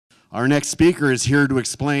Our next speaker is here to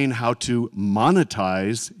explain how to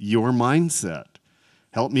monetize your mindset.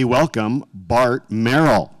 Help me welcome Bart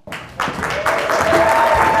Merrell.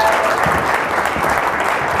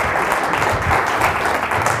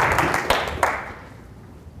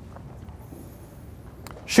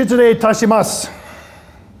 Shitsure itashimasu.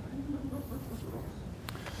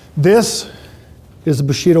 This is a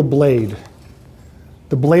Bushido blade,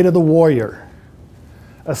 the blade of the warrior,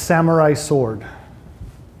 a samurai sword.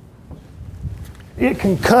 It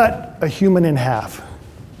can cut a human in half.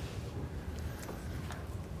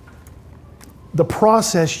 The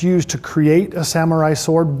process used to create a samurai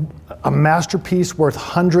sword, a masterpiece worth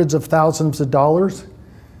hundreds of thousands of dollars,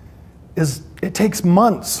 it takes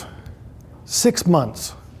months, 6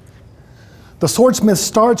 months. The swordsmith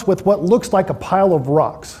starts with what looks like a pile of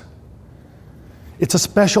rocks. It's a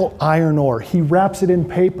special iron ore. He wraps it in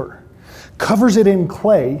paper, covers it in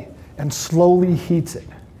clay, and slowly heats it,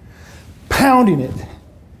 pounding it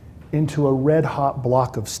into a red-hot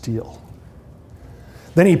block of steel.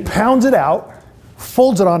 Then he pounds it out,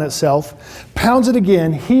 folds it on itself, pounds it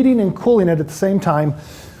again, heating and cooling it at the same time,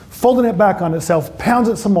 folding it back on itself, pounds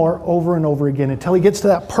it some more over and over again until he gets to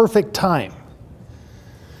that perfect time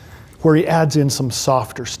where he adds in some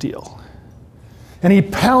softer steel. And he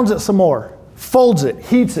pounds it some more, folds it,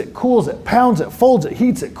 heats it, cools it, pounds it, folds it,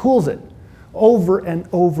 heats it, cools it, over and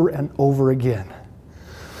over and over again.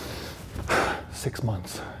 6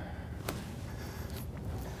 months.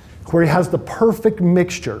 Where he has the perfect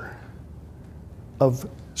mixture of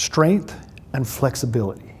strength and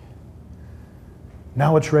flexibility.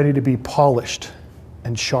 Now it's ready to be polished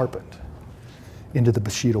and sharpened into the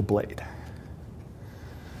Bushido blade.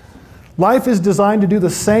 Life is designed to do the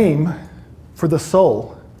same for the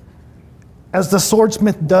soul as the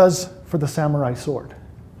swordsmith does for the samurai sword.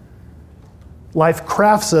 Life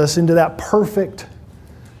crafts us into that perfect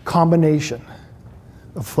combination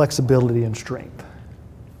of flexibility and strength.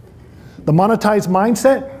 The monetized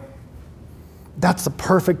mindset, that's the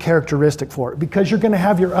perfect characteristic for it, because you're going to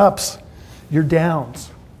have your ups, your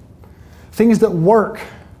downs, things that work,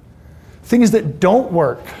 things that don't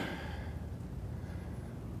work.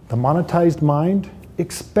 The monetized mind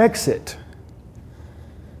expects it,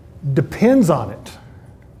 depends on it.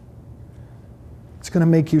 It's going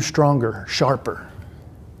to make you stronger, sharper.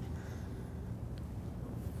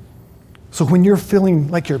 So when you're feeling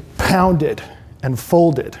like you're pounded and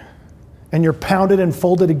folded, and you're pounded and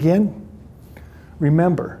folded again,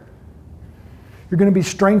 remember, you're going to be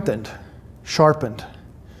strengthened, sharpened,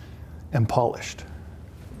 and polished.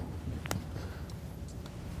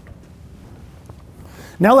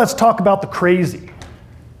 Now let's talk about the crazy.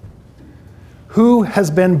 Who has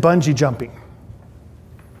been bungee jumping?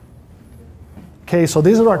 Okay, so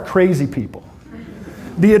these are our crazy people.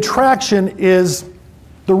 The attraction is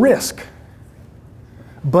the risk.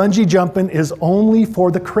 Bungee jumping is only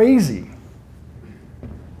for the crazy.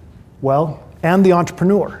 Well, and the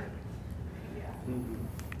entrepreneur.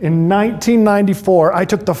 In 1994, I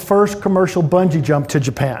took the first commercial bungee jump to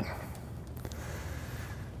Japan.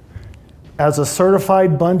 As a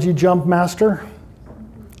certified bungee jump master,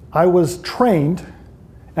 I was trained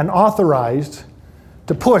and authorized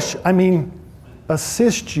to push,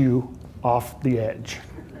 assist you off the edge.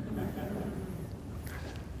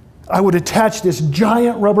 I would attach this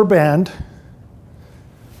giant rubber band,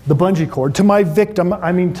 the bungee cord, to my victim,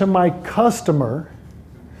 to my customer,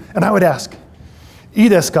 and I would ask, "Ii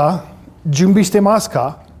desu ka? Junbi shite masu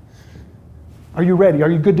ka?" Are you ready? Are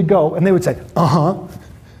you good to go? And they would say, "Uh-huh."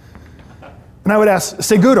 And I would ask,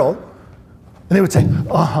 "Seguro?" And they would say,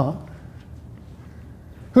 "Uh-huh."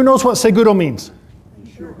 Who knows what seguro means? Are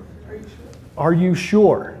you sure? Are you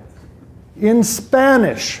sure? In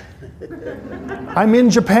Spanish. I'm in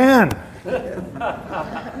Japan.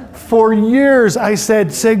 For years I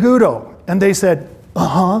said seguro, and they said,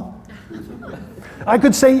 "Uh-huh." I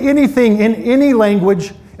could say anything in any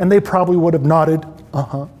language, and they probably would have nodded,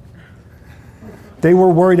 "Uh-huh." They were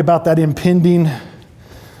worried about that impending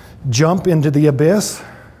jump into the abyss.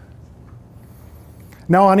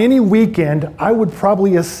 Now, on any weekend, I would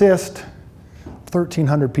probably assist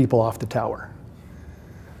 1,300 people off the tower.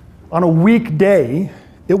 On a weekday,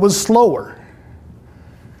 it was slower.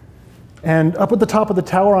 And up at the top of the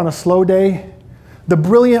tower on a slow day, the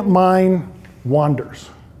brilliant mind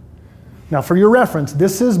wanders. Now, for your reference,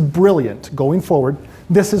 this is brilliant going forward.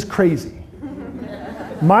 This is crazy.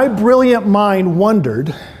 My brilliant mind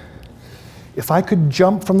wondered if I could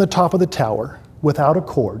jump from the top of the tower without a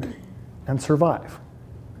cord and survive.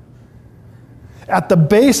 At the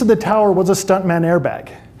base of the tower was a stuntman airbag.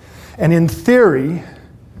 And in theory,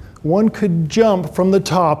 one could jump from the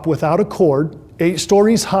top without a cord 8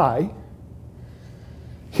 stories high,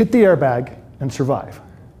 hit the airbag, and survive.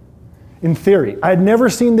 In theory. I had never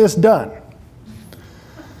seen this done.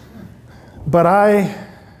 But I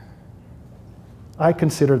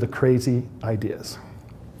consider the crazy ideas.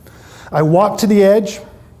 I walked to the edge,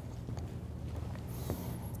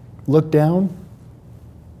 looked down.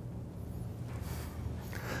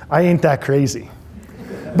 I ain't that crazy.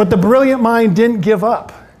 But the brilliant mind didn't give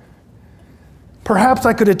up. Perhaps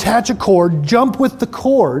I could attach a cord, jump with the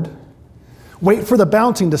cord, wait for the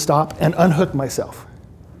bouncing to stop, and unhook myself.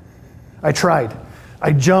 I tried.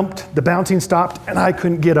 I jumped, the bouncing stopped, and I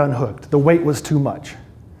couldn't get unhooked. The weight was too much.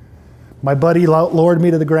 My buddy lowered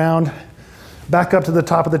me to the ground. Back up to the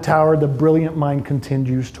top of the tower, the brilliant mind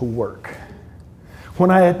continues to work.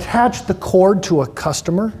 When I attach the cord to a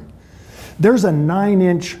customer, there's a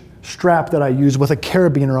 9-inch strap that I use with a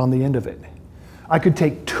carabiner on the end of it. I could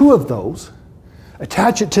take 2 of those,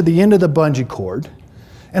 attach it to the end of the bungee cord,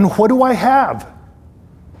 and what do I have?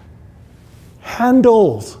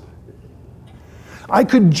 Handles. I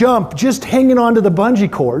could jump just hanging onto the bungee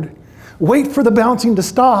cord, wait for the bouncing to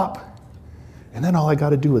stop, and then all I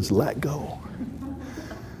got to do is let go.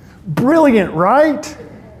 Brilliant, right?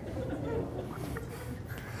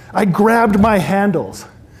 I grabbed my handles.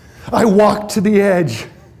 I walked to the edge.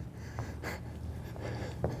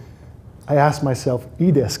 I asked myself, "い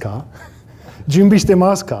いですか? 準備して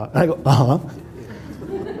ますか?" And I go, "Uh-huh."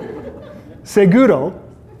 "Seguro?"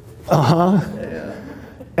 "Uh-huh."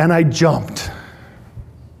 And I jumped.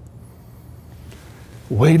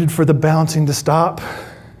 Waited for the bouncing to stop.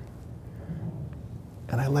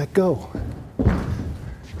 And I let go.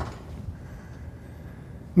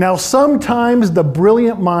 Now, sometimes the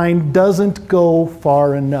brilliant mind doesn't go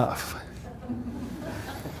far enough.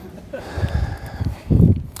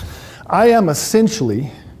 I am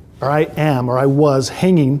essentially, or I was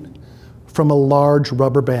hanging from a large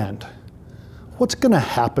rubber band. What's going to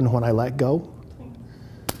happen when I let go?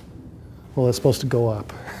 Well, it's supposed to go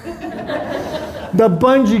up. The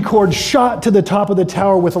bungee cord shot to the top of the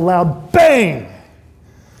tower with a loud bang.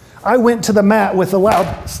 I went to the mat with a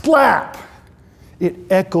loud slap. It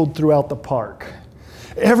echoed throughout the park.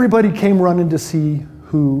 Everybody came running to see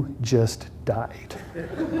who just died.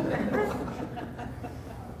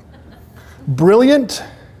 Brilliant,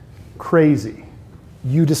 crazy.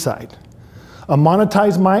 You decide. A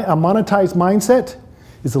monetized mindset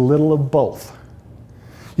is a little of both.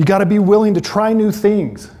 You got to be willing to try new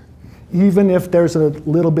things, even if there's a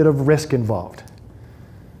little bit of risk involved.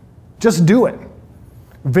 Just do it.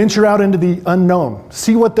 Venture out into the unknown.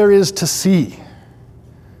 See what there is to see.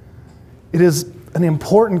 It is an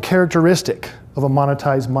important characteristic of a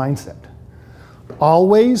monetized mindset.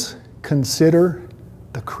 Always consider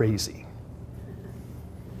the crazy.